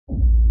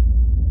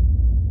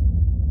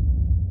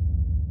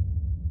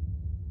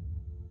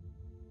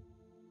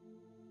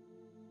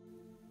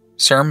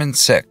Sermon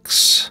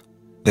 6,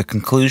 the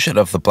conclusion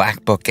of the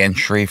Black Book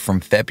entry from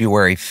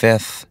February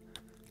 5th,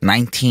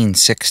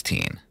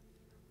 1916.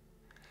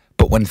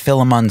 But when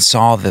Philemon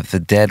saw that the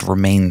dead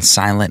remained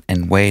silent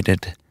and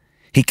waited,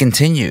 he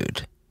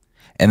continued,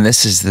 and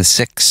this is the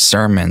sixth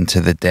sermon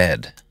to the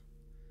dead.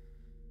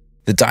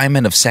 The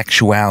daimon of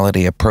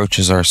sexuality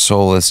approaches our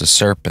soul as a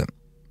serpent.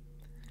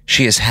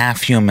 She is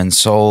half-human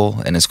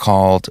soul and is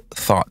called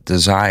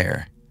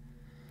thought-desire.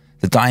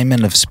 The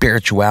daimon of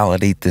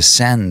spirituality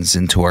descends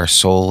into our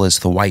soul as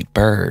the white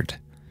bird.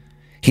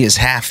 He is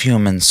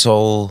half-human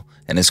soul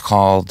and is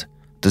called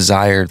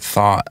desired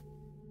thought.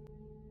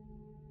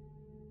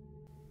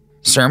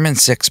 Sermon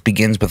 6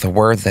 begins with a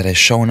word that has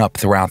shown up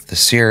throughout the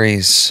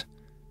series,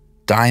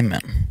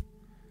 daimon.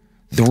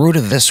 The root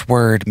of this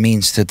word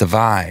means to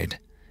divide,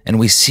 and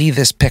we see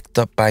this picked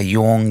up by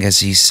Jung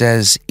as he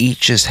says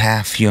each is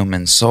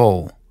half-human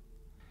soul.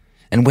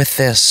 And with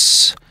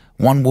this,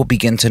 one will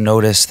begin to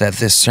notice that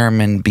this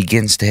sermon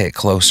begins to hit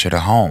closer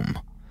to home.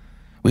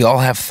 We all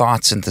have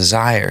thoughts and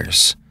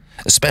desires,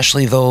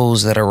 especially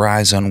those that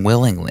arise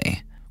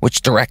unwillingly,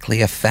 which directly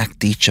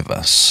affect each of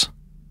us.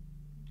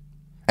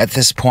 At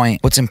this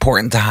point, what's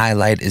important to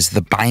highlight is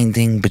the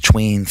binding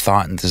between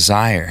thought and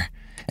desire,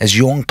 as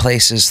Jung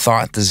places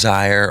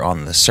thought-desire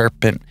on the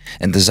serpent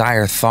and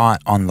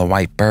desire-thought on the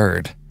white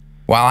bird.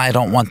 While I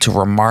don't want to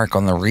remark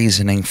on the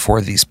reasoning for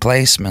these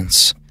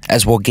placements,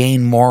 as we'll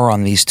gain more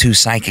on these two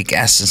psychic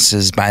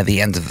essences by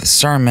the end of the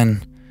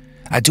sermon,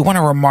 I do want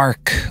to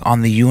remark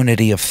on the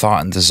unity of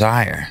thought and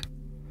desire.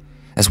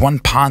 As one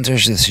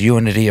ponders this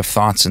unity of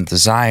thoughts and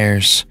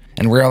desires,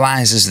 and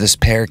realizes this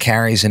pair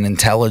carries an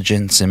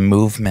intelligence and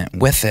movement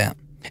with it,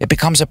 it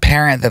becomes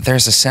apparent that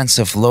there's a sense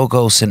of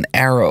logos and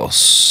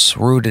eros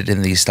rooted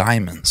in these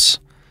daimons.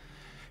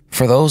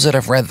 For those that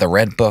have read the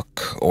Red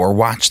Book or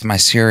watched my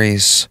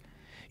series,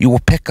 you will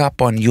pick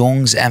up on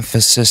Jung's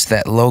emphasis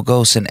that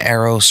logos and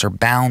eros are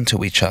bound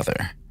to each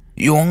other.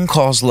 Jung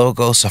calls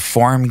logos a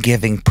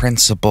form-giving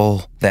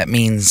principle that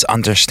means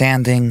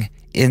understanding,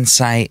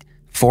 insight,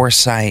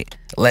 foresight,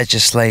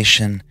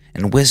 legislation,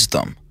 and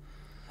wisdom.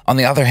 On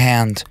the other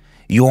hand,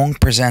 Jung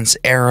presents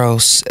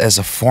eros as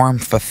a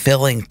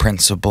form-fulfilling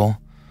principle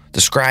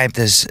described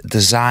as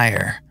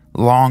desire,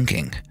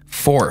 longing,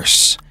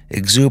 force,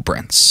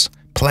 exuberance,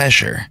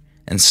 pleasure,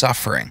 and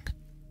suffering.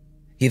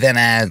 He then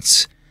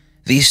adds,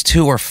 these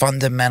two are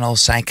fundamental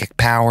psychic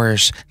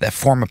powers that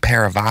form a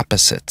pair of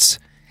opposites,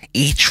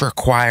 each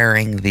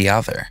requiring the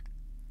other.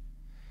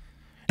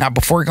 Now,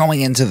 before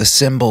going into the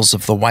symbols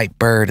of the white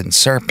bird and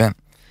serpent,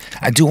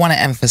 I do want to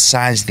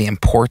emphasize the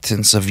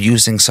importance of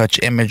using such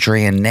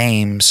imagery and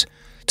names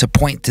to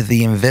point to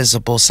the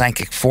invisible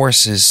psychic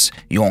forces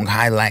Jung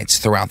highlights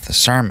throughout the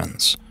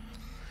sermons.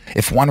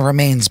 If one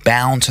remains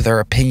bound to their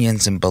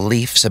opinions and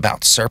beliefs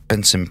about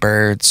serpents and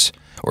birds,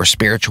 or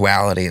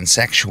spirituality and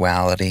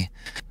sexuality,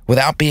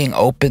 without being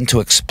open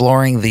to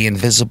exploring the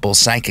invisible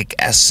psychic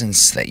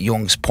essence that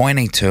Jung's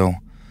pointing to,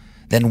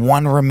 then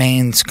one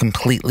remains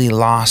completely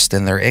lost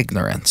in their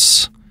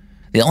ignorance.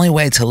 The only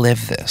way to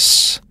live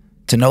this,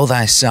 to know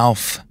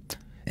thyself,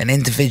 and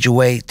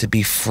individuate to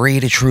be free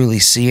to truly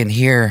see and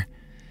hear,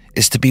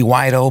 is to be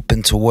wide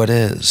open to what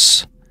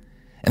is.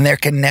 And there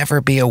can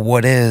never be a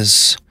what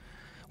is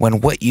when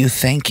what you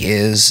think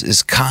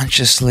is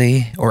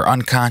consciously or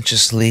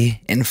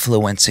unconsciously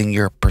influencing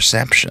your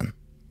perception.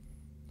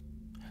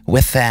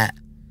 With that,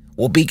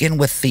 we'll begin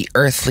with the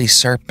earthly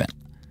serpent,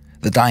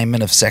 the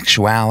daimon of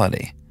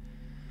sexuality.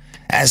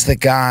 As the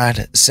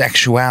god,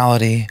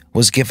 sexuality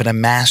was given a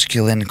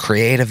masculine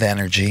creative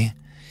energy,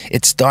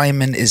 its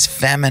daimon is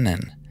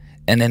feminine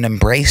and an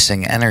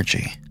embracing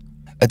energy.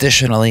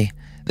 Additionally,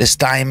 this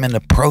daimon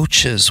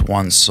approaches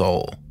one's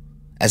soul,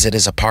 as it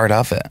is a part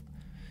of it,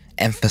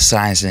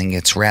 emphasizing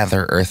its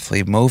rather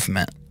earthly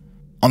movement.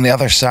 On the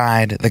other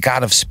side, the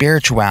god of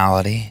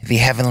spirituality, the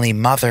heavenly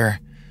mother,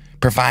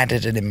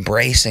 provided an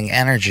embracing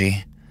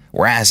energy,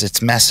 whereas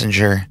its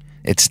messenger,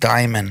 its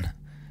daimon,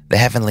 the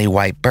heavenly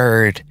white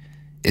bird,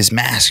 is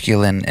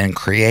masculine and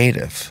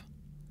creative.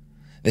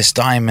 This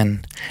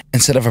daimon,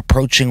 instead of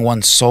approaching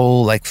one's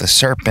soul like the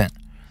serpent,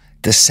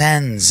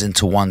 descends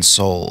into one's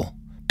soul,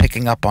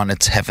 picking up on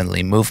its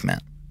heavenly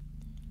movement.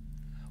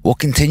 We'll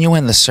continue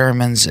in the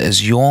sermons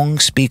as Jung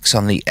speaks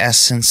on the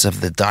essence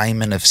of the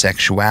daimon of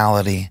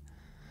sexuality,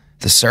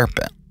 the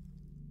serpent.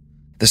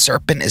 The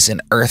serpent is an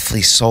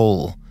earthly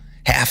soul,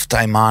 half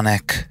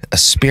daimonic, a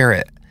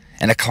spirit,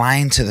 and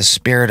inclined to the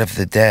spirit of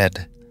the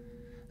dead.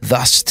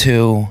 Thus,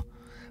 too,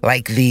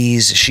 like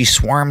these, she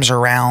swarms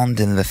around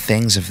in the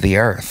things of the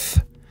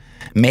earth,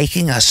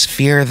 making us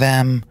fear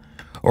them,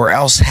 or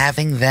else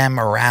having them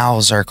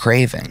arouse our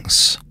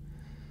cravings.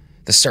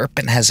 The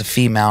serpent has a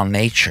female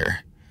nature,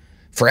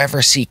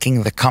 forever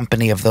seeking the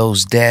company of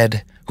those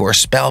dead who are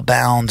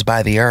spellbound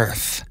by the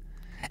earth,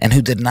 and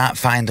who did not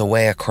find a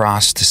way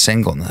across to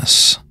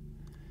singleness.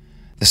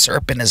 The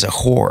serpent is a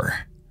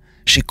whore.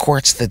 She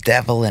courts the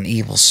devil and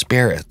evil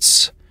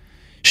spirits.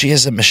 She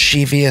is a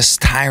mischievous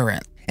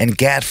tyrant and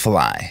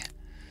gadfly,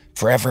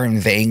 forever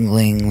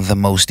inveigling the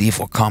most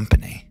evil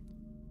company.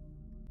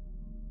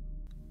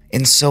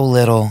 In so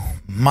little,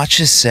 much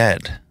is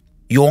said.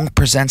 Jung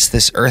presents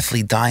this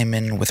earthly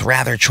daimon with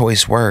rather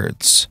choice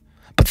words,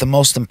 but the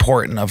most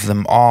important of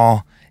them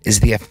all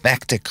is the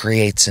effect it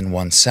creates in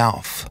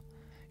oneself.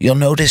 You'll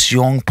notice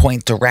Jung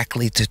point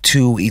directly to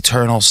two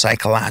eternal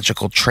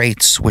psychological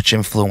traits which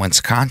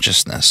influence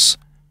consciousness.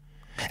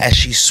 As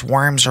she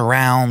swarms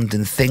around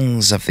in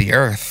things of the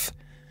earth,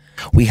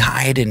 we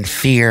hide in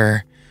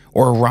fear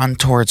or run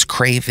towards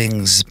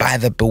cravings by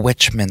the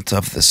bewitchment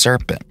of the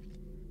serpent.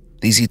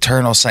 These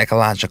eternal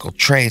psychological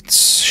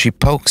traits she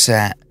pokes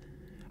at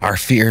are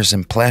fears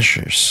and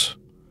pleasures.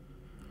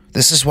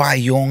 This is why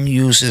Jung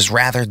uses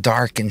rather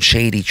dark and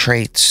shady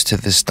traits to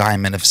this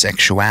daimon of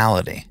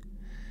sexuality.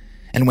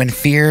 And when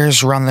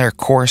fears run their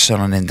course on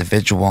an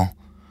individual,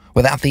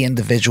 without the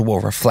individual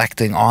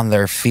reflecting on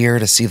their fear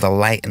to see the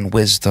light and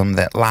wisdom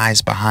that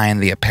lies behind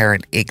the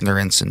apparent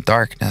ignorance and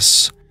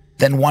darkness,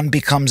 then one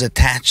becomes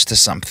attached to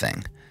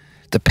something,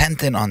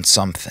 dependent on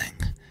something,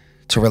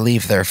 to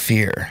relieve their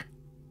fear.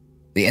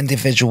 The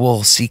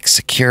individual seeks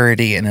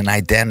security in an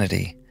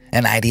identity,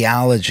 an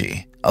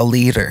ideology, a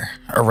leader,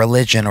 a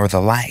religion, or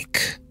the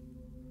like.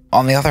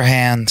 On the other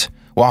hand,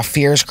 while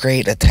fears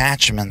create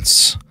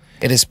attachments,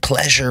 it is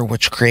pleasure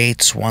which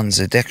creates one's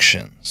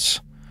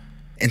addictions.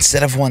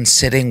 Instead of one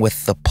sitting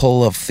with the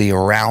pull of the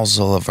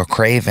arousal of a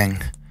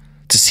craving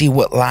to see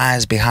what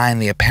lies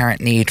behind the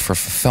apparent need for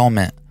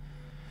fulfillment,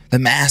 the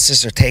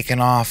masses are taken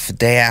off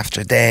day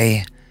after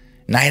day,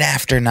 night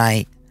after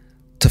night,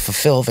 to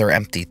fulfill their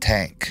empty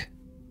tank.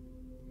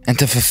 And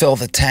to fulfill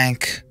the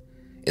tank,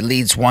 it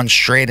leads one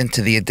straight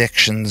into the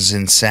addictions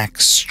in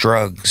sex,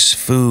 drugs,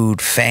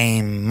 food,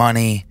 fame,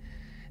 money,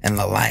 and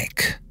the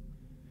like.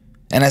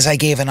 And as I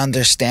gave an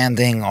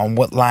understanding on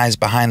what lies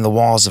behind the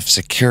walls of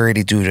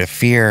security due to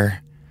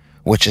fear,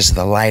 which is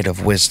the light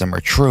of wisdom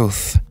or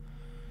truth,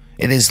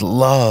 it is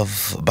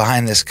love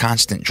behind this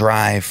constant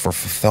drive for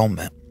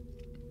fulfillment.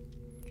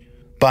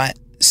 But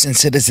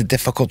since it is a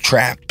difficult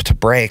trap to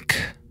break,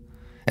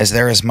 as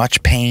there is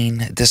much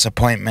pain,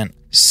 disappointment,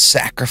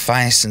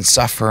 sacrifice, and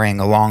suffering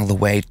along the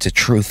way to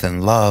truth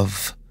and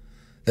love,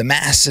 the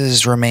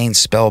masses remain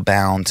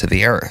spellbound to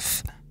the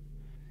earth.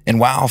 And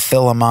while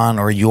Philemon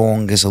or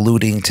Jung is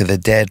alluding to the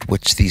dead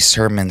which these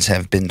sermons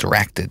have been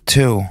directed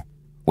to,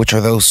 which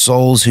are those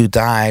souls who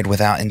died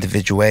without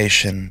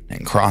individuation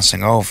and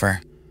crossing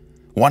over,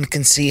 one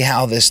can see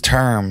how this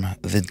term,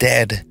 the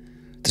dead,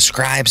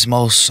 describes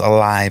most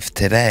alive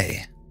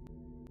today.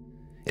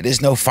 It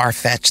is no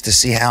far-fetched to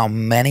see how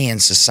many in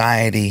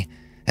society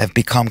have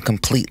become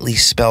completely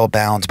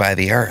spellbound by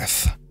the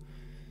earth,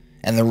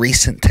 and the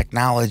recent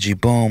technology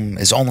boom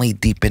is only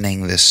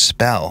deepening this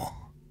spell.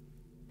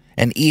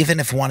 And even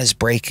if one is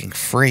breaking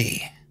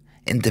free,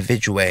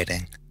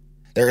 individuating,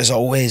 there is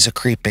always a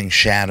creeping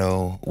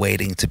shadow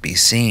waiting to be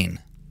seen.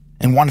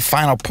 And one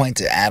final point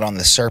to add on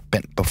the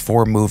serpent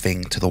before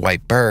moving to the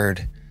white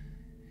bird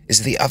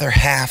is the other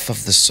half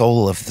of the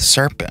soul of the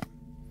serpent.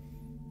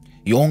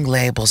 Jung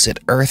labels it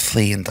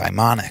earthly and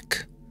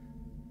demonic.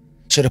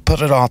 So to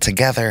put it all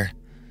together,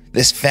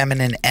 this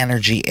feminine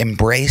energy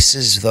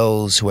embraces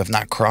those who have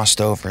not crossed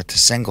over to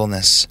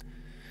singleness,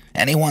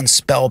 anyone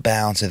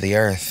spellbound to the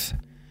earth,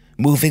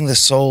 moving the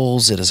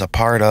souls it is a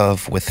part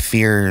of with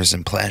fears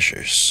and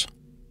pleasures.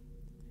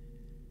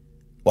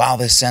 While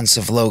this sense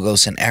of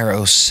logos and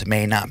eros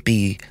may not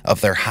be of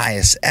their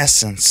highest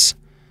essence,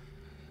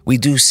 we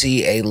do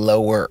see a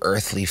lower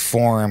earthly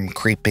form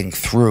creeping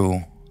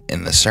through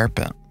in the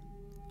serpent.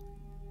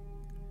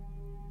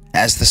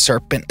 As the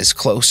serpent is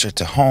closer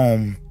to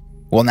home,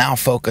 we'll now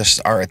focus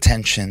our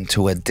attention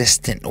to a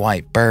distant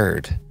white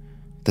bird,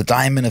 the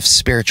daimon of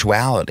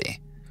spirituality,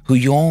 who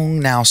Jung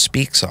now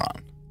speaks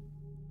on.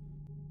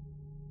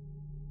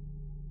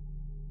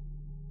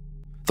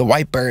 The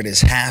white bird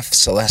is half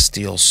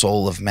celestial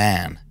soul of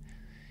man.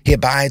 He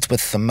abides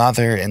with the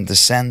mother and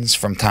descends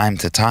from time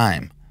to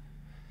time.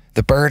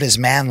 The bird is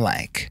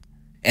manlike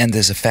and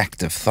is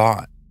effective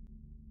thought.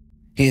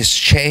 He is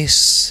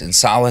chaste and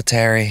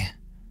solitary,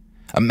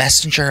 a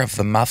messenger of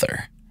the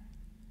mother.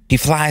 He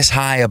flies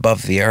high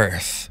above the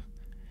earth.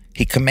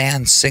 He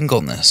commands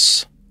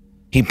singleness.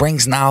 He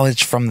brings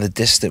knowledge from the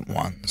distant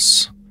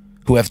ones,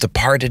 who have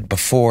departed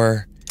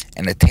before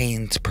and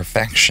attained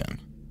perfection.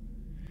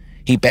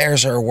 He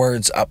bears our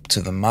words up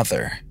to the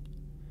mother.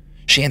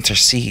 She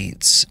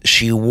intercedes,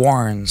 she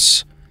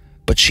warns,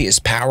 but she is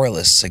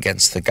powerless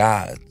against the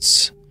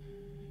gods.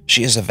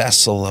 She is a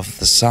vessel of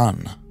the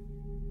sun.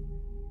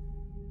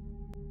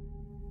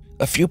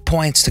 A few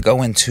points to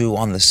go into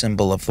on the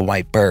symbol of the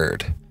white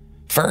bird.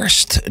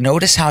 First,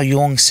 notice how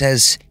Jung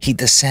says he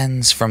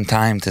descends from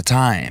time to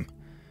time,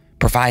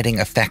 providing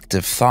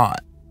effective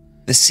thought.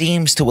 This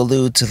seems to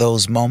allude to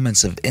those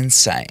moments of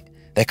insight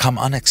that come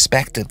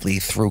unexpectedly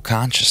through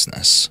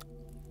consciousness.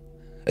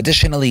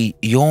 Additionally,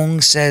 Jung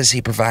says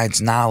he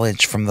provides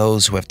knowledge from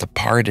those who have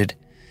departed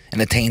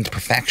and attained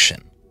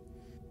perfection.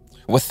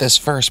 With this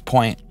first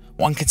point,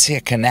 one can see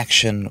a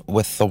connection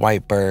with the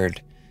white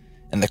bird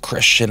and the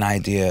Christian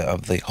idea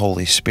of the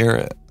Holy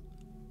Spirit.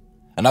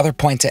 Another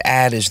point to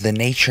add is the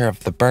nature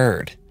of the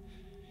bird.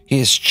 He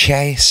is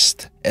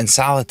chaste and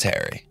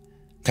solitary,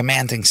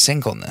 commanding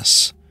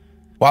singleness.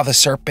 While the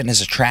serpent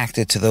is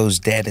attracted to those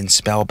dead and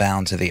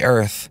spellbound to the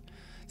earth,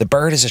 the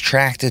bird is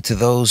attracted to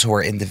those who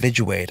are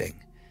individuating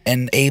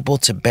and able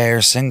to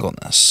bear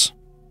singleness.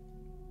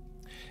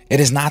 It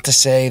is not to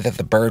say that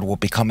the bird will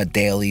become a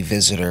daily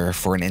visitor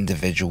for an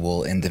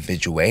individual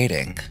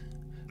individuating,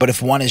 but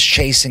if one is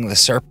chasing the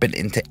serpent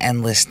into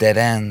endless dead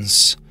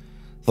ends,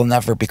 they'll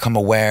never become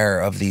aware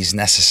of these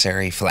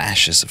necessary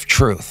flashes of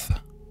truth.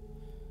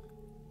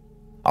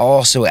 I'll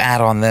also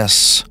add on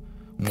this,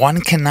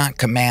 one cannot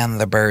command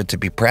the bird to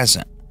be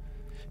present,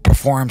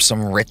 perform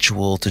some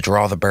ritual to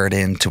draw the bird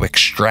in to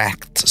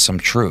extract some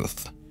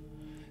truth.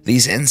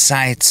 These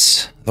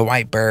insights, the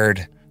white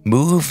bird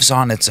moves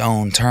on its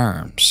own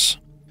terms.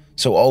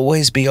 So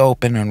always be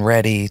open and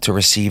ready to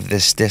receive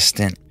this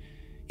distant,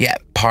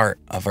 yet part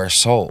of our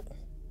soul.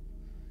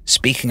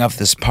 Speaking of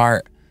this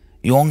part,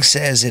 Jung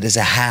says it is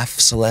a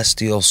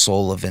half-celestial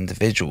soul of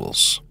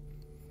individuals.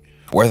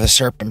 Where the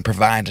serpent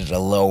provided a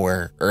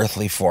lower,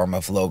 earthly form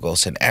of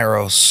logos and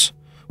eros,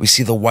 we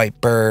see the white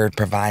bird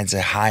provides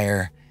a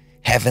higher,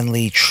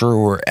 heavenly,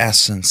 truer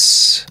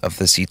essence of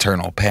this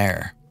eternal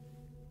pair.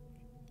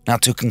 Now,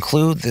 to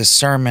conclude this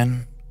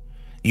sermon,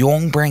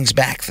 Jung brings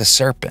back the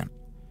serpent,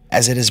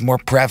 as it is more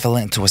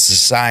prevalent to a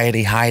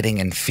society hiding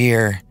in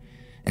fear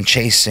and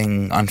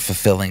chasing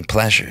unfulfilling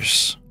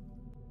pleasures.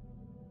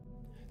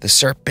 The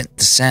serpent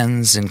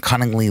descends and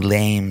cunningly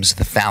lames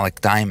the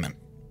phallic daimon,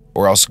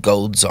 or else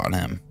goads on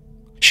him.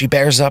 She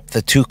bears up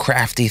the too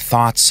crafty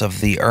thoughts of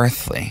the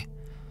earthly,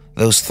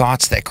 those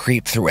thoughts that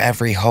creep through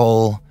every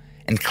hole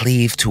and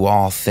cleave to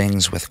all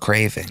things with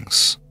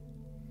cravings.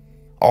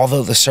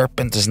 Although the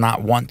serpent does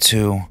not want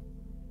to,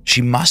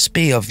 she must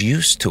be of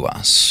use to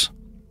us.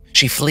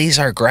 She flees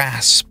our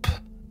grasp,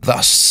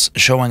 thus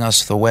showing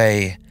us the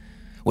way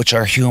which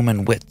our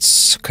human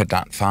wits could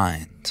not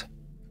find.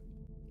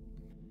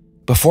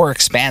 Before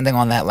expanding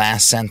on that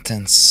last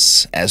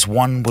sentence, as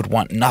one would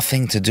want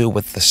nothing to do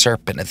with the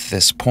serpent at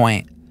this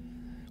point,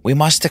 we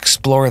must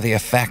explore the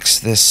effects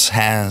this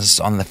has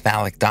on the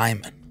phallic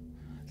daimon,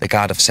 the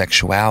god of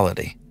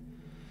sexuality.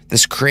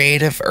 This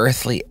creative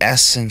earthly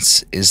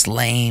essence is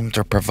lamed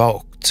or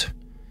provoked,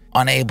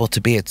 unable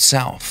to be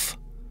itself.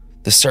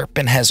 The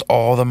serpent has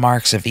all the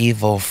marks of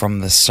evil from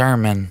the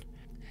sermon,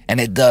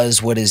 and it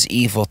does what is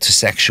evil to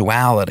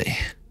sexuality.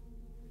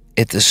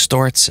 It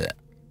distorts it.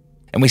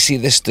 And we see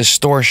this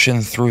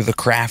distortion through the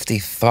crafty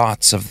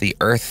thoughts of the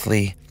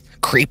earthly,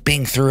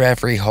 creeping through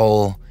every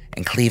hole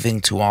and cleaving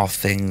to all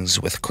things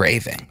with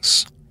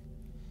cravings.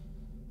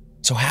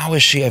 So how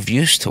is she of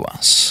use to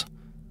us?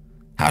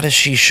 How does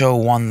she show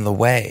one the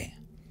way?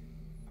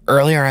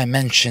 Earlier I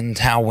mentioned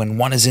how when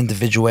one is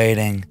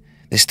individuating,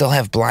 they still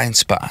have blind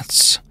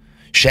spots,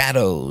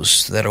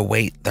 shadows that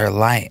await their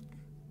light.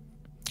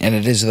 And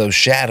it is those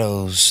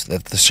shadows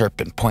that the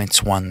serpent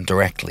points one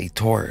directly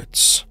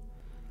towards.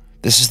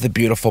 This is the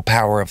beautiful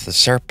power of the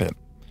serpent.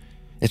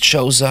 It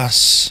shows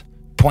us,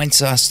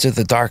 points us to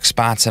the dark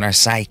spots in our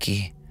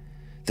psyche,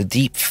 the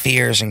deep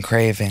fears and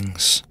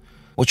cravings,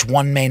 which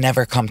one may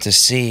never come to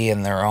see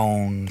in their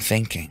own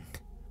thinking.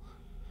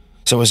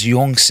 So as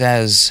Jung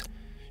says,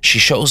 she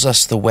shows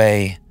us the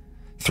way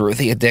through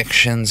the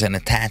addictions and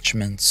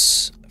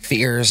attachments,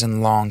 fears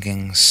and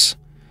longings,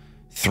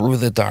 through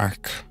the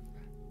dark,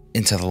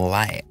 into the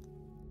light.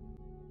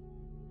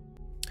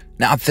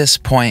 Now at this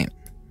point,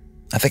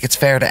 I think it's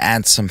fair to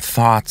add some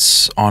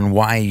thoughts on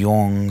why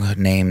Jung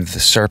named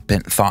the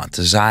serpent thought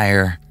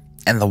desire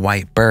and the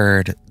white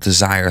bird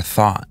desire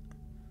thought.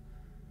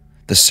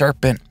 The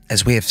serpent,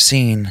 as we have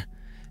seen,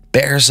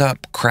 bears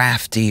up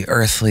crafty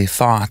earthly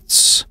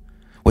thoughts,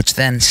 which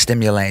then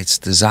stimulates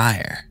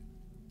desire.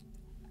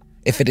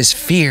 If it is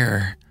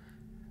fear,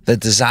 the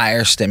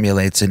desire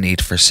stimulates a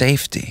need for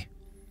safety.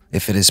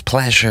 If it is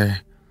pleasure,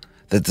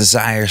 the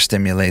desire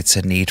stimulates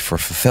a need for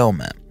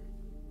fulfillment.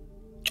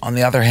 On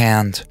the other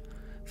hand,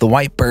 the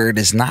white bird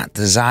is not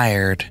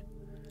desired,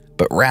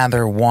 but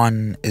rather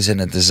one is in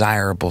a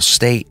desirable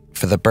state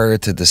for the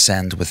bird to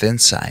descend with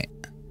insight.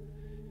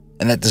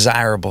 And that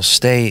desirable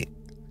state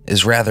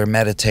is rather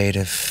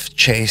meditative,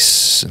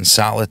 chaste, and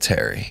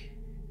solitary,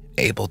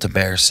 able to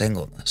bear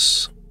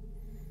singleness.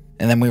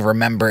 And then we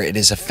remember it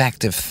is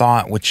effective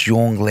thought which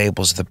Jung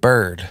labels the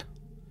bird,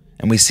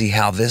 and we see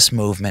how this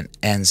movement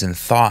ends in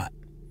thought,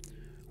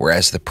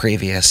 whereas the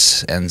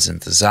previous ends in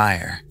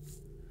desire.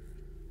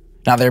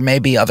 Now, there may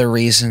be other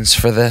reasons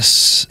for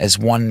this, as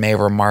one may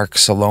remark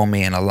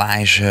Salome and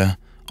Elijah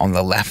on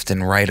the left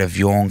and right of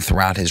Jung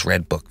throughout his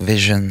Red Book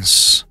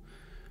visions,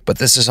 but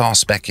this is all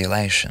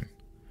speculation.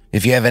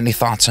 If you have any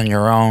thoughts on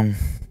your own,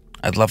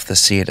 I'd love to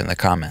see it in the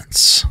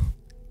comments.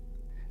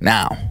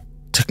 Now,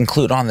 to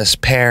conclude on this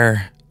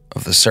pair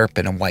of the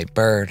serpent and white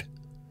bird,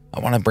 I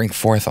want to bring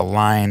forth a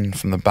line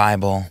from the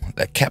Bible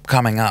that kept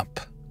coming up,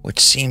 which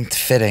seemed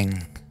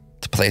fitting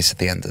to place at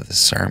the end of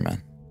this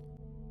sermon.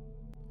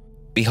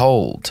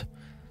 Behold,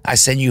 I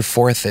send you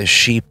forth as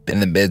sheep in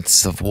the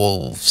midst of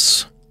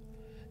wolves.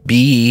 Be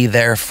ye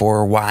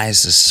therefore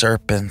wise as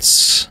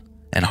serpents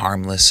and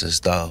harmless as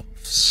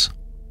doves.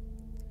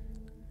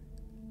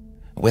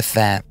 With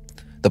that,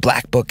 the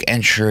Black Book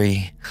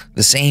entry,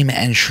 the same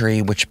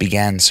entry which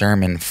began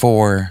Sermon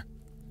 4,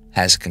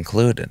 has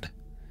concluded.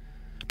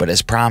 But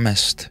as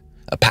promised,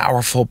 a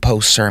powerful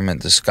post-sermon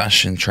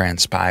discussion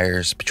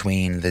transpires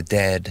between the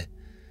dead,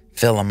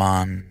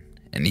 Philemon,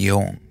 and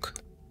Jung.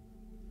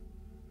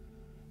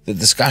 The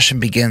discussion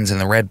begins in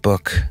the Red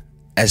Book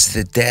as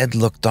the dead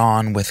looked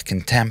on with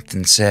contempt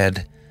and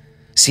said,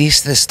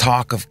 "Cease this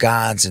talk of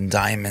gods and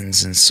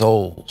daimons and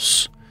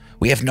souls.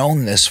 We have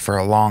known this for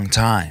a long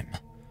time."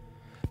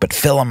 But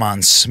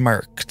Philemon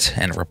smirked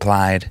and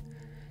replied,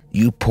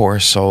 "You poor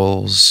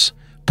souls,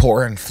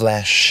 poor in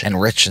flesh and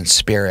rich in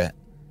spirit.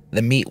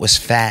 The meat was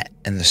fat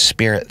and the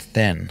spirit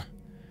thin.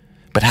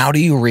 But how do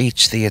you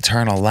reach the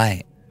eternal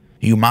light?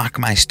 You mock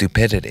my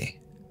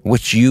stupidity,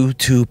 which you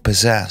too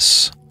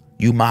possess.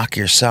 You mock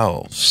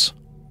yourselves.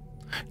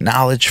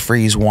 Knowledge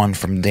frees one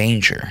from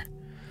danger,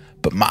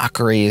 but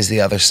mockery is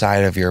the other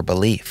side of your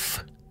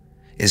belief.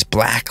 Is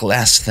black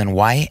less than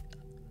white?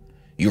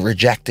 You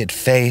rejected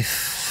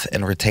faith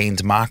and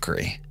retained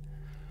mockery.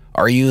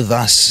 Are you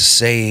thus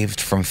saved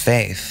from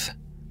faith?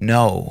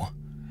 No.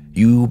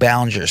 You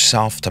bound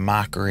yourself to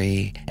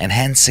mockery and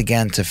hence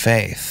again to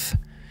faith,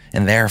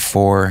 and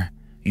therefore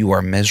you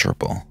are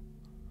miserable."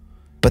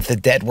 But the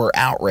dead were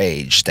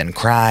outraged and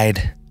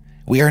cried,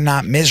 "We are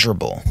not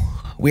miserable.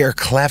 We are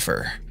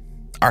clever.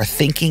 Our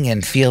thinking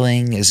and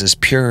feeling is as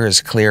pure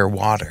as clear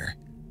water.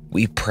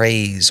 We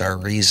praise our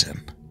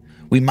reason.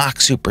 We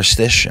mock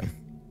superstition.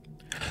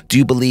 Do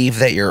you believe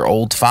that your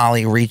old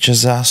folly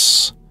reaches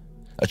us?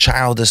 A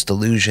childish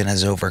delusion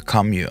has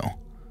overcome you,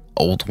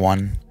 old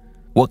one.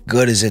 What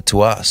good is it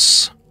to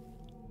us?"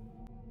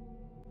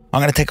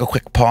 I'm going to take a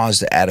quick pause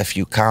to add a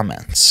few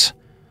comments.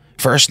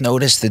 First,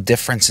 notice the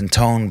difference in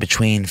tone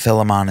between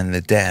Philemon and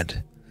the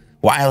dead.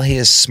 While he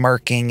is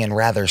smirking and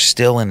rather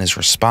still in his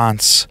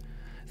response,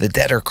 the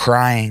dead are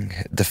crying,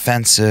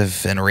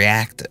 defensive, and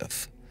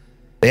reactive.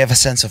 They have a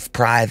sense of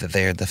pride that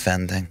they are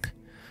defending,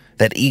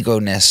 that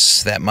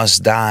ego-ness that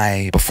must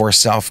die before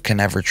self can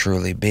ever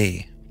truly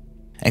be.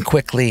 And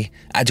quickly,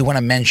 I do want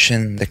to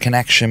mention the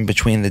connection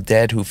between the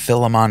dead who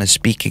Philemon is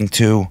speaking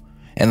to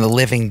and the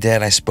living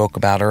dead I spoke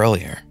about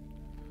earlier.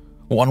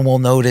 One will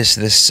notice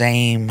the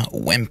same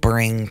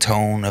whimpering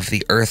tone of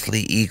the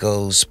earthly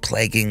egos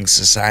plaguing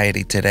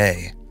society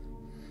today.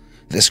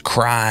 This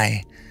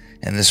cry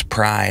and this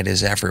pride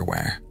is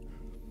everywhere.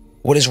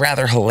 What is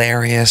rather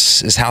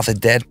hilarious is how the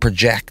dead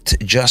project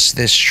just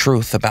this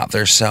truth about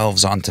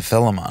themselves onto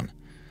Philemon,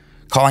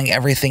 calling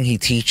everything he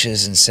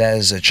teaches and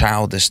says a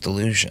childish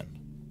delusion.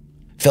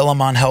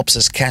 Philemon helps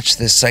us catch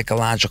this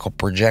psychological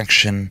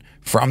projection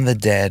from the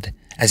dead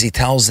as he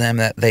tells them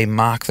that they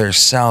mock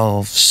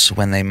themselves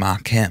when they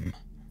mock him.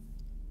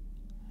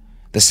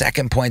 The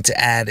second point to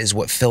add is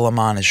what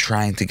Philemon is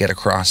trying to get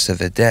across to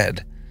the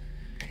dead,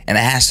 and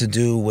it has to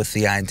do with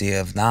the idea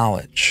of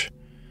knowledge.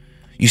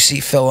 You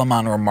see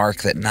Philemon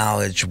remark that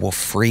knowledge will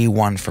free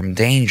one from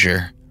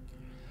danger,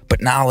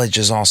 but knowledge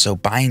is also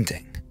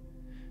binding.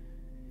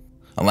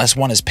 Unless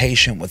one is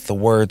patient with the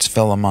words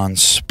Philemon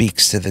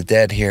speaks to the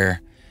dead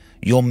here,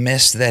 you'll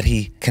miss that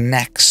he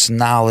connects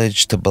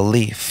knowledge to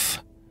belief.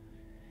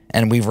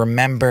 And we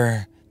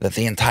remember that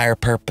the entire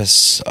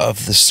purpose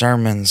of the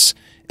sermons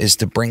is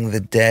to bring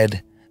the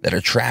dead that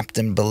are trapped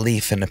in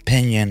belief and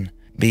opinion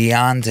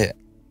beyond it,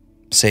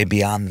 say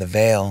beyond the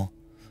veil,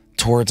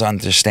 towards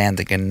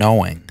understanding and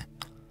knowing.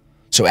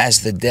 So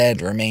as the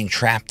dead remain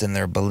trapped in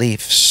their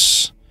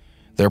beliefs,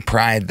 their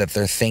pride that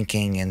their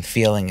thinking and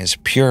feeling is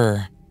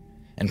pure,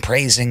 and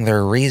praising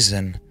their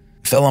reason,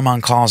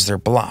 Philemon calls their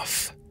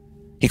bluff.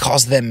 He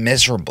calls them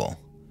miserable,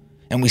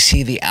 and we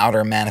see the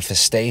outer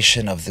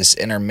manifestation of this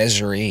inner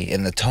misery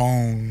in the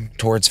tone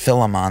towards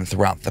Philemon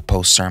throughout the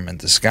post-sermon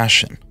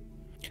discussion.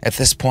 At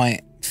this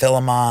point,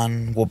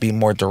 Philemon will be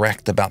more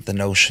direct about the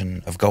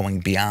notion of going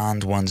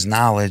beyond one's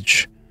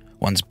knowledge,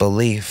 one's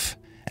belief,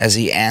 as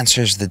he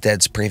answers the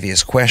dead's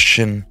previous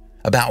question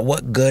about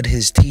what good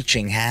his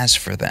teaching has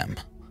for them.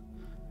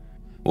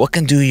 What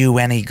can do you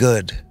any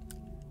good?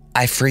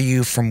 I free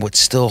you from what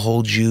still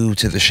holds you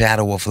to the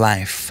shadow of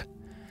life.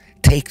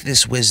 Take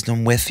this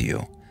wisdom with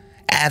you.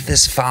 Add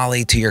this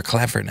folly to your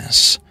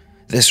cleverness,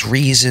 this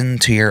reason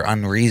to your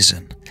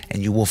unreason,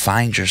 and you will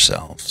find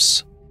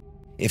yourselves.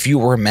 If you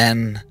were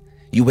men,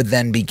 you would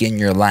then begin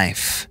your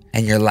life,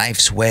 and your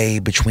life's way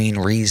between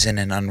reason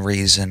and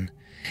unreason,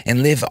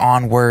 and live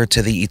onward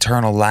to the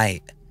eternal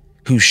light,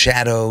 whose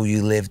shadow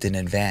you lived in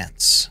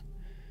advance.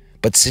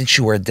 But since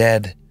you are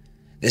dead,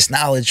 this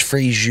knowledge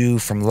frees you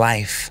from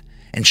life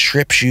and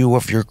strips you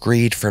of your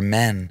greed for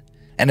men,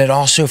 and it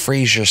also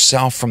frees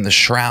yourself from the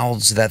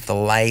shrouds that the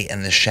light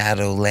and the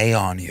shadow lay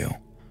on you.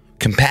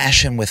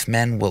 Compassion with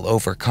men will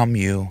overcome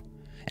you,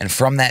 and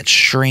from that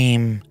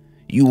stream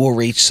you will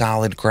reach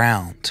solid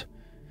ground.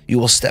 You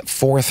will step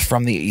forth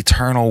from the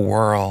eternal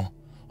whirl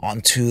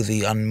onto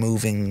the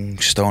unmoving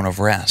stone of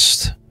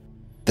rest,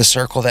 the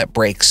circle that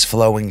breaks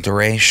flowing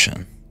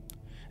duration,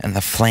 and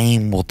the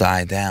flame will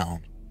die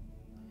down.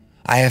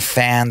 I have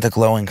fanned the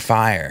glowing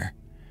fire.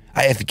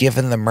 I have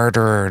given the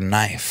murderer a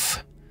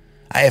knife.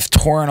 I have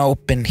torn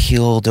open,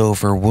 healed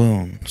over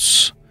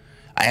wounds.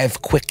 I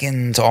have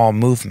quickened all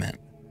movement.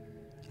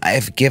 I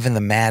have given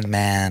the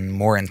madman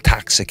more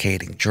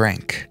intoxicating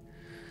drink.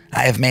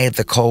 I have made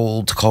the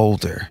cold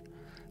colder,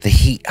 the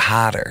heat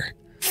hotter,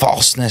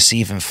 falseness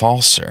even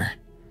falser,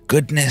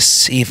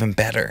 goodness even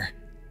better,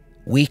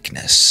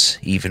 weakness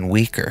even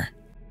weaker.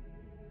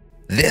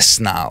 This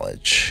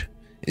knowledge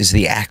is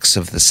the axe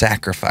of the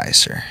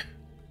sacrificer.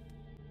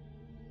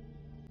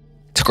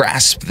 To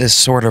grasp this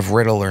sort of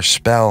riddle or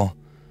spell,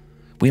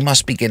 we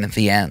must begin at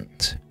the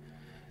end.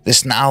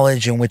 This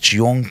knowledge in which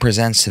Jung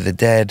presents to the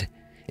dead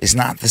is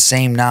not the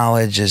same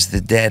knowledge as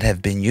the dead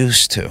have been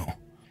used to,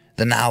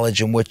 the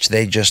knowledge in which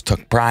they just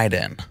took pride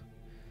in.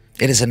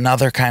 It is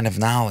another kind of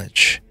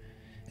knowledge.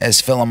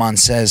 As Philemon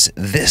says,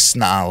 this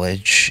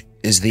knowledge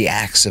is the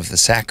axe of the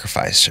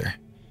sacrificer.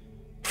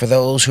 For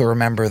those who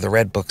remember the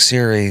Red Book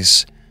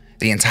series,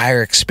 the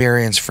entire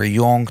experience for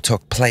Jung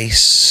took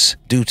place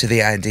due to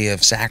the idea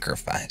of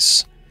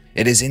sacrifice.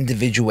 It is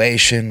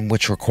individuation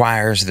which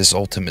requires this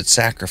ultimate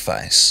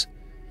sacrifice,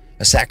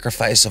 a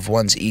sacrifice of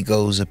one's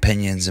ego's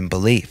opinions and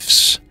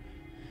beliefs.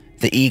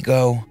 The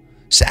ego,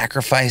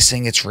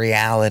 sacrificing its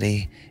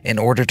reality in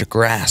order to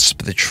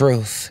grasp the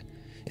truth,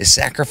 is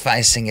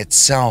sacrificing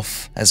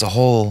itself as a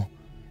whole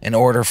in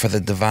order for the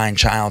divine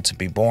child to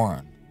be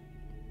born.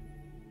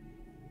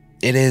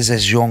 It is,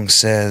 as Jung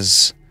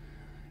says,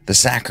 the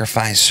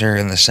sacrificer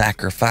and the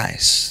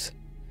sacrificed.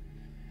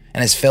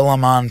 And as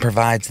Philemon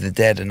provides the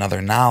dead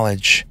another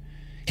knowledge,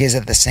 he is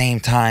at the same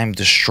time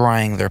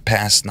destroying their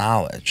past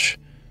knowledge.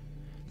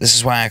 This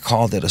is why I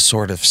called it a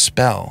sort of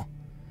spell,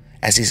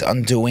 as he's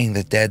undoing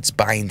the dead's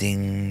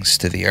bindings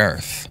to the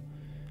earth.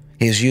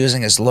 He is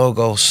using his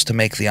logos to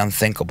make the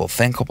unthinkable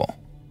thinkable,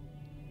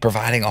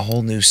 providing a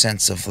whole new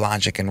sense of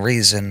logic and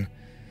reason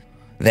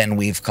than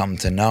we've come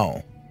to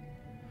know.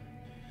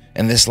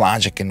 And this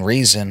logic and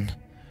reason,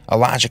 a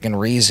logic and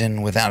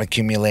reason without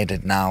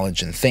accumulated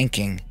knowledge and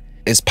thinking,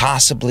 is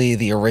possibly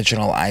the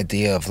original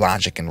idea of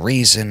logic and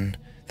reason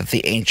that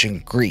the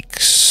ancient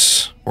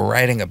Greeks were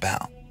writing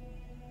about.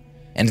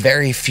 And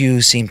very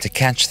few seem to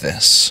catch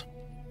this.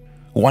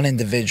 One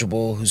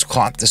individual who's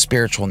caught the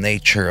spiritual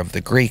nature of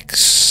the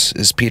Greeks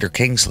is Peter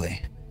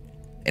Kingsley.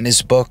 In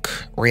his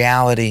book,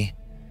 Reality,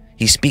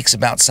 he speaks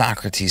about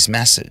Socrates'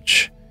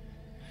 message,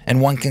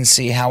 and one can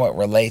see how it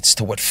relates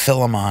to what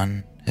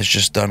Philemon has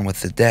just done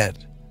with the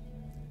dead.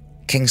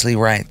 Kingsley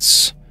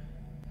writes,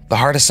 "The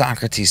heart of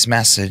Socrates'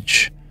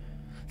 message,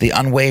 the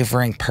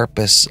unwavering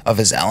purpose of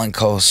his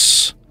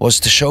elenchos, was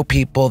to show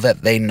people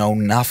that they know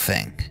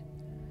nothing.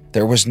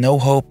 There was no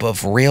hope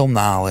of real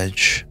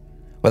knowledge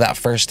without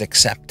first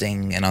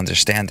accepting and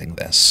understanding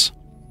this."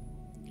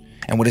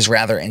 And what is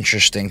rather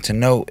interesting to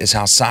note is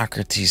how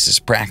Socrates'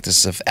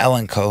 practice of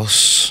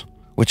elenchos,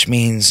 which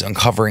means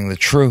uncovering the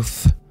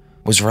truth,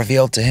 was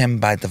revealed to him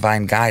by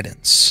divine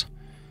guidance,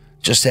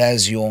 just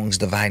as Jung's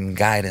divine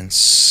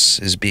guidance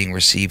is being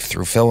received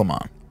through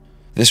Philemon.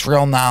 This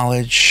real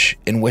knowledge,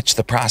 in which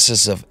the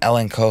process of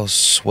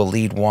elenchos will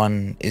lead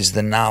one, is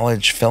the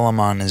knowledge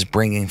Philemon is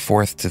bringing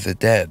forth to the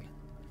dead.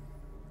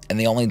 And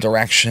the only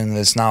direction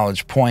this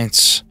knowledge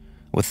points,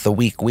 with the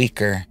weak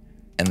weaker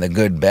and the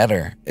good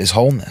better, is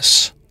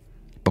wholeness.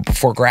 But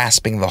before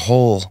grasping the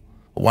whole,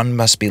 one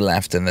must be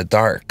left in the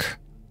dark,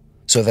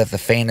 so that the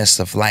faintest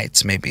of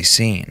lights may be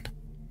seen.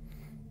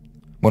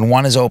 When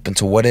one is open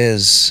to what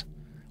is,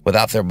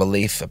 without their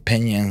belief,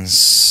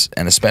 opinions,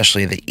 and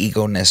especially the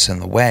ego-ness in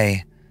the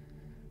way,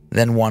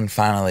 then one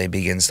finally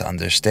begins to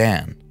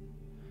understand.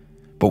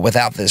 But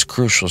without this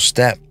crucial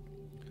step,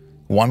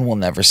 one will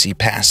never see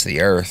past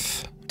the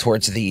earth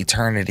towards the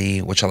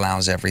eternity which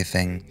allows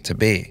everything to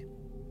be.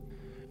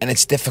 And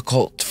it's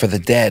difficult for the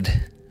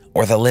dead,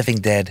 or the living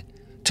dead,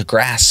 to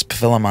grasp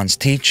Philemon's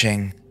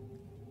teaching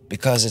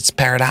because it's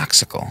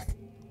paradoxical.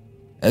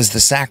 As the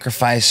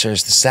sacrificer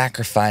is the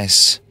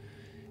sacrifice,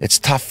 it's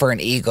tough for an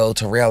ego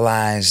to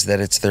realize that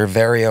it's their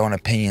very own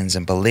opinions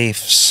and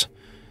beliefs,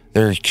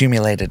 their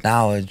accumulated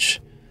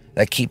knowledge,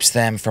 that keeps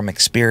them from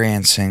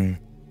experiencing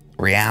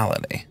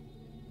reality.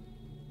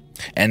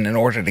 And in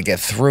order to get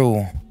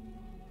through,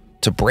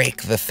 to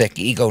break the thick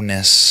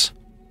ego-ness,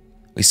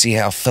 we see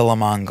how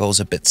Philemon goes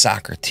a bit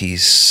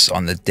Socrates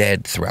on the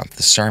dead throughout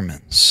the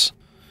sermons,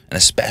 and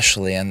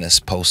especially in this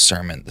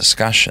post-sermon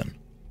discussion.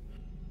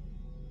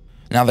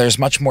 Now, there's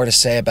much more to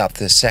say about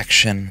this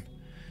section,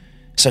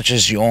 such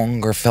as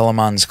Jung or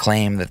Philemon's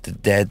claim that the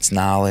dead's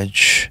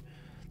knowledge,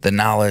 the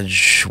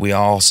knowledge we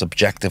all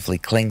subjectively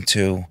cling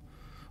to,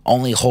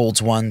 only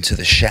holds one to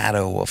the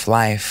shadow of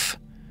life.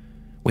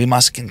 We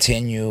must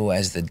continue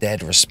as the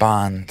dead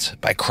respond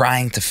by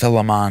crying to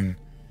Philemon,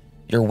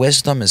 "Your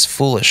wisdom is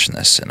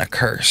foolishness and a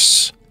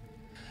curse.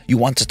 You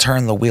want to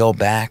turn the wheel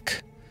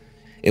back?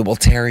 It will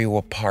tear you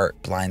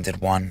apart,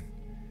 blinded one."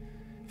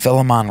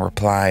 Philemon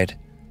replied,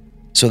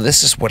 "So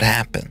this is what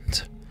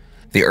happened.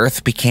 The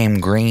earth became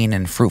green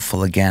and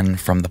fruitful again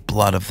from the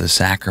blood of the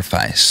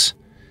sacrifice.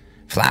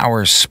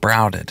 Flowers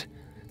sprouted.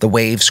 The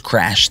waves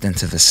crashed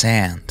into the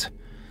sand.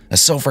 A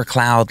silver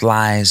cloud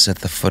lies at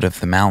the foot of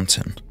the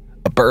mountain.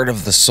 A bird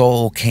of the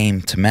soul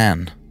came to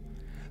men.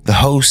 The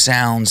hoe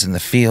sounds in the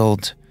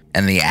field,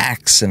 and the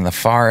axe in the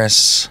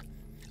forests.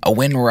 A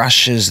wind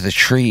rushes the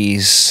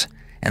trees,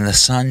 and the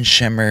sun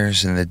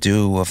shimmers in the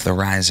dew of the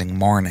rising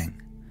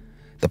morning.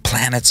 The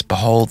planets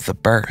behold the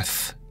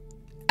birth.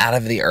 Out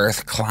of the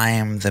earth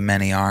climb the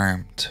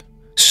many-armed.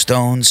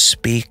 Stones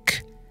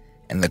speak,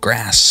 and the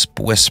grasp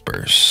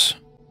whispers.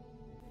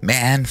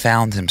 Man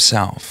found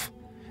himself,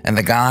 and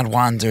the god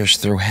wanders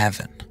through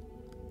heaven.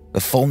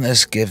 The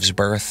fullness gives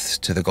birth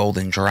to the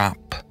golden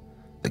drop,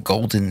 the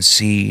golden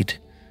seed,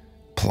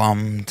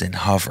 plumbed and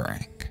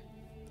hovering.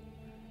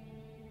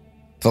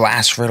 The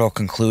last riddle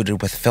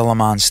concluded with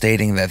Philemon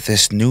stating that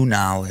this new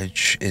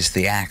knowledge is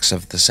the axe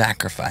of the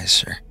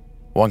sacrificer.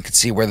 One can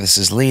see where this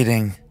is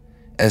leading,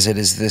 as it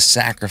is this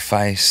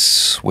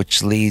sacrifice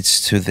which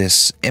leads to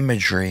this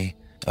imagery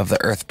of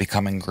the earth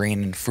becoming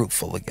green and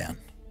fruitful again.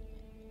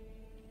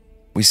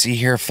 We see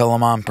here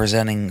Philemon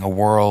presenting a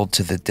world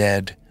to the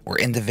dead where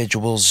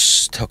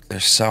individuals took their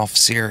self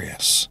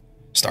serious,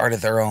 started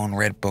their own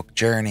Red Book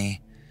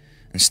journey,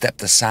 and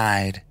stepped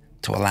aside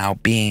to allow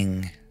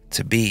being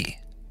to be.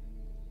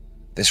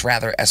 This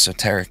rather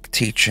esoteric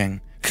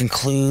teaching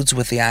concludes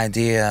with the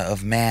idea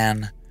of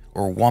man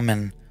or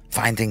woman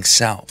finding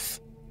self,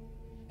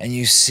 and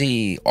you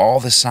see all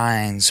the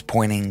signs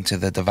pointing to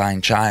the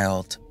divine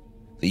child,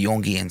 the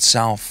Jungian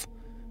self,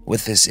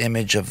 with this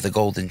image of the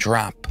golden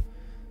drop,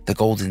 the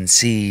golden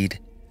seed,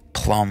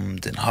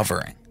 plumbed and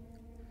hovering.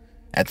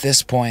 At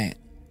this point,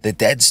 the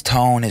dead's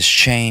tone has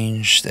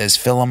changed as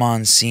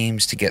Philemon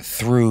seems to get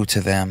through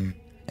to them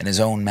in his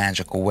own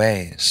magical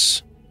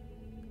ways.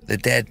 The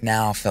dead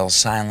now fell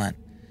silent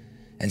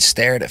and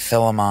stared at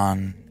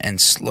Philemon and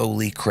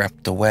slowly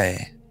crept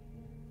away.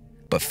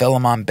 But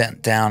Philemon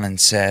bent down and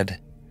said,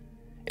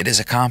 "It is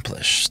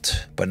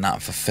accomplished, but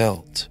not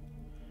fulfilled.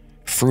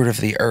 Fruit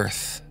of the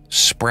earth,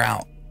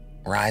 sprout,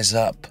 rise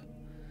up,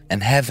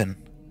 and heaven,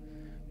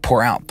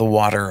 pour out the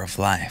water of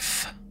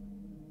life."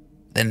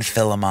 Then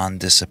Philemon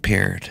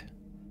disappeared.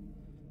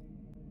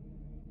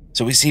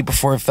 So we see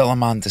before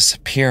Philemon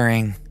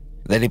disappearing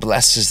that he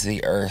blesses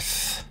the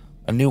earth,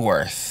 a new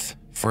earth,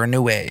 for a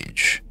new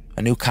age,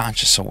 a new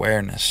conscious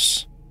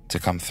awareness to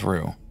come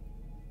through.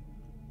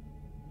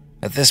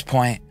 At this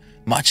point,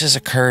 much has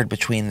occurred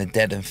between the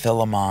dead and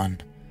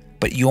Philemon,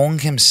 but Jung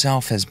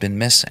himself has been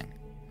missing.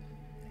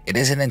 It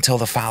isn't until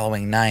the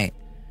following night,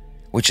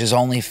 which is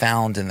only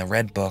found in the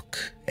Red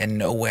Book and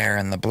nowhere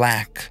in the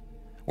Black,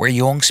 where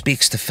Jung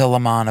speaks to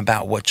Philemon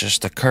about what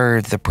just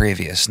occurred the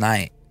previous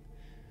night.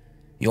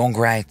 Jung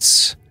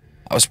writes,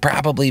 "I was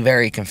probably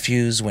very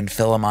confused when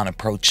Philemon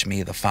approached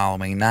me the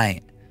following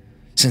night,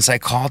 since I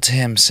called to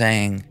him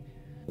saying,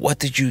 'What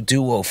did you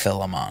do, O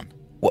Philemon?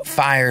 What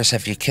fires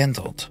have you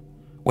kindled?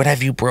 What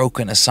have you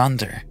broken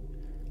asunder?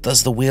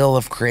 Does the wheel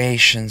of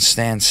creation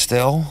stand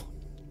still?'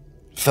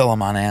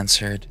 Philemon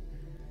answered,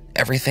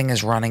 'Everything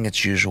is running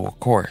its usual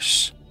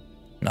course.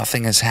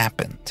 Nothing has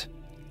happened.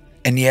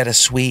 And yet a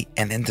sweet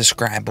and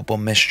indescribable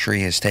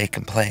mystery has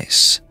taken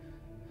place.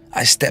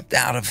 I stepped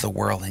out of the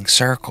whirling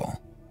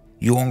circle.'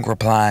 Jung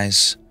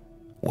replies,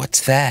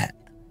 'What's that?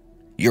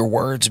 Your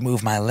words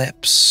move my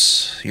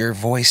lips. Your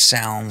voice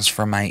sounds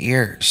from my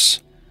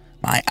ears.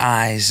 My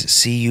eyes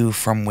see you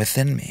from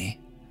within me.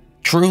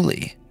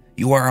 Truly,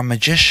 you are a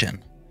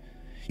magician.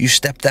 You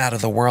stepped out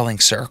of the whirling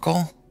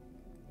circle?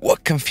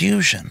 What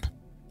confusion!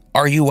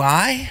 Are you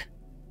I?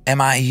 Am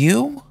I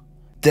you?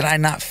 Did I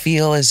not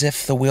feel as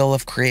if the wheel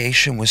of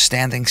creation was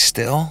standing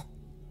still?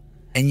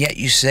 And yet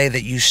you say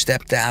that you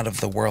stepped out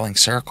of the whirling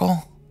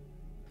circle?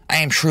 I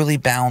am truly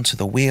bound to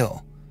the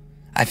wheel.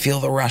 I feel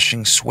the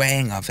rushing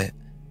swaying of it,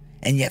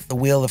 and yet the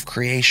wheel of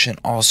creation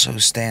also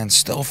stands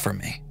still for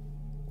me.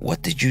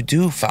 What did you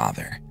do,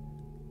 Father?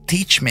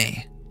 Teach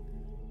me."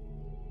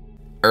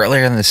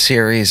 Earlier in the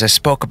series, I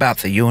spoke about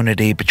the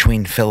unity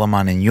between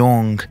Philemon and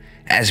Jung.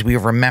 As we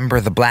remember,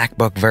 the Black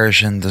Book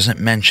version doesn't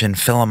mention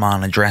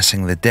Philemon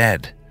addressing the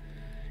dead.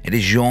 It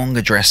is Jung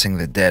addressing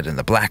the dead in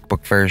the Black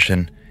Book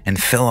version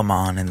and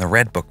Philemon in the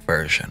Red Book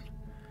version.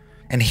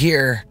 And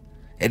here,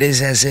 it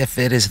is as if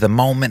it is the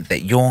moment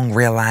that Jung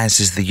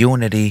realizes the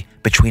unity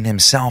between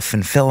himself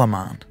and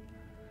Philemon.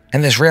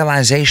 And this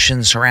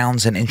realization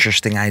surrounds an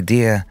interesting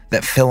idea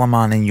that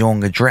Philemon and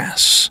Jung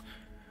address,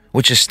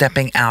 which is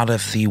stepping out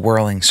of the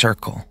whirling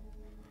circle.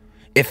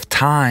 If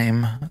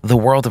time, the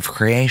world of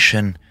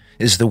creation,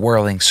 is the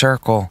whirling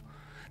circle,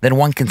 then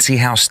one can see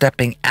how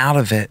stepping out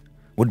of it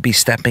would be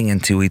stepping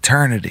into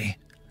eternity.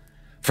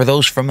 For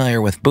those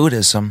familiar with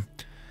Buddhism,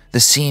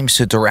 this seems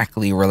to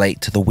directly relate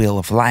to the wheel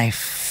of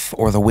life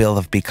or the wheel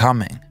of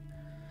becoming.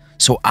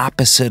 So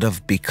opposite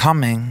of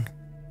becoming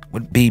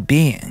would be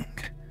being,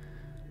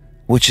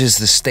 which is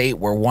the state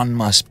where one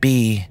must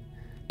be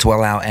to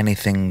allow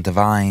anything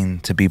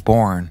divine to be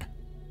born.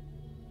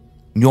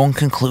 Jung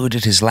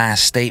concluded his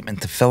last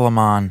statement to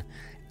Philemon,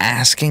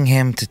 asking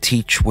him to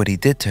teach what he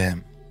did to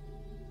him.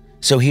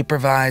 So he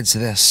provides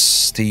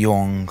this to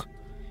Jung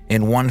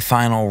in one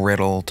final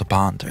riddle to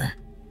ponder.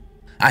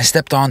 "I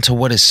stepped onto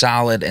what is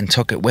solid and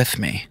took it with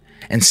me,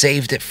 and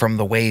saved it from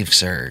the wave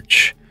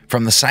surge,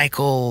 From the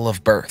cycle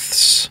of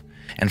births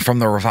and from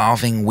the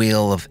revolving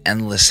wheel of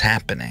endless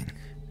happening,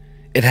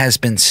 it has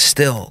been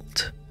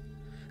stilled.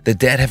 The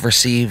dead have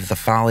received the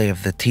folly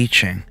of the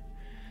teaching.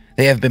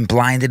 They have been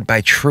blinded by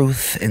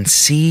truth and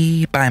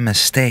see by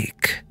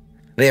mistake.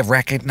 They have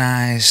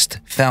recognized,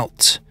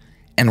 felt,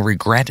 and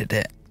regretted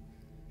it.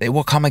 They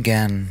will come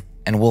again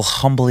and will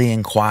humbly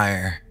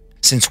inquire,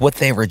 since what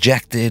they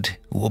rejected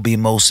will be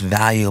most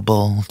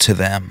valuable to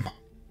them.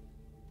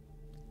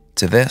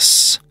 To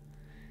this,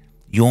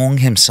 Jung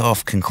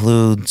himself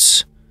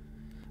concludes,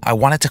 I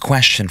wanted to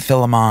question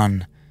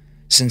Philemon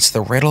since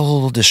the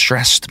riddle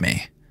distressed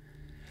me,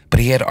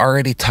 but he had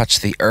already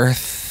touched the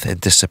earth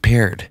and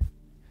disappeared,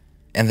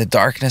 and the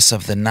darkness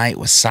of the night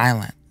was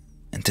silent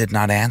and did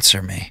not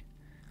answer me,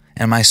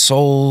 and my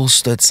soul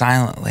stood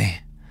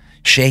silently,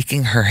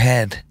 shaking her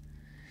head,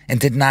 and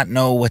did not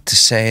know what to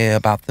say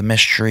about the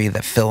mystery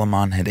that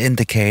Philemon had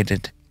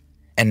indicated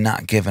and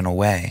not given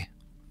away.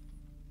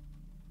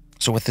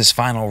 So with this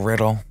final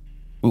riddle,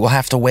 we will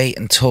have to wait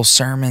until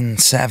Sermon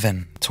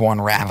 7 to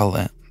unravel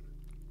it.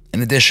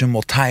 In addition,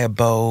 we'll tie a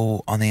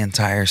bow on the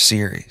entire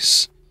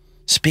series.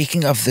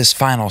 Speaking of this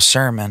final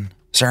sermon,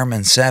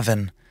 Sermon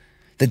 7,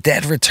 the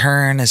dead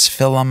return as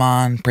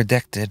Philemon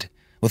predicted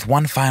with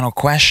one final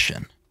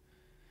question.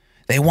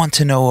 They want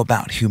to know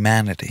about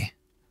humanity.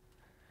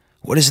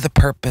 What is the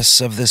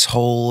purpose of this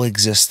whole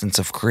existence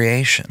of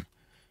creation?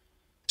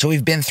 So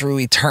we've been through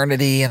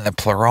eternity and the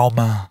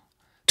pleroma,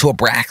 to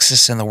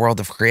Abraxas and the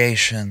world of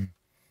creation,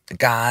 the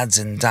gods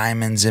and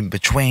daimons in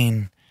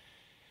between,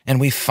 and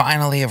we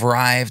finally have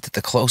arrived at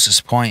the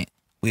closest point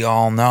we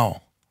all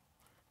know,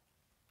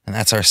 and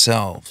that's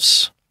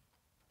ourselves.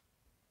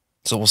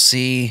 So we'll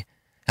see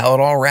how it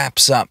all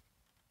wraps up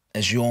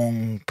as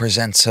Jung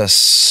presents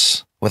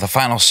us with a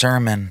final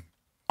sermon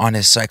on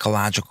his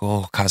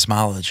psychological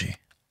cosmology.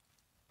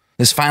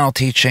 This final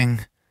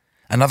teaching,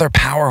 another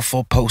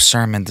powerful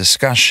post-sermon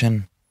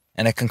discussion,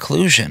 and a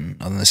conclusion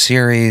on the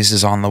series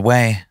is on the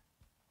way.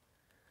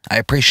 I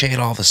appreciate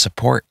all the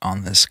support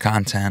on this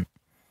content.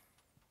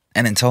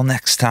 And until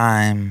next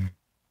time,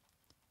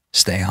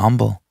 stay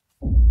humble.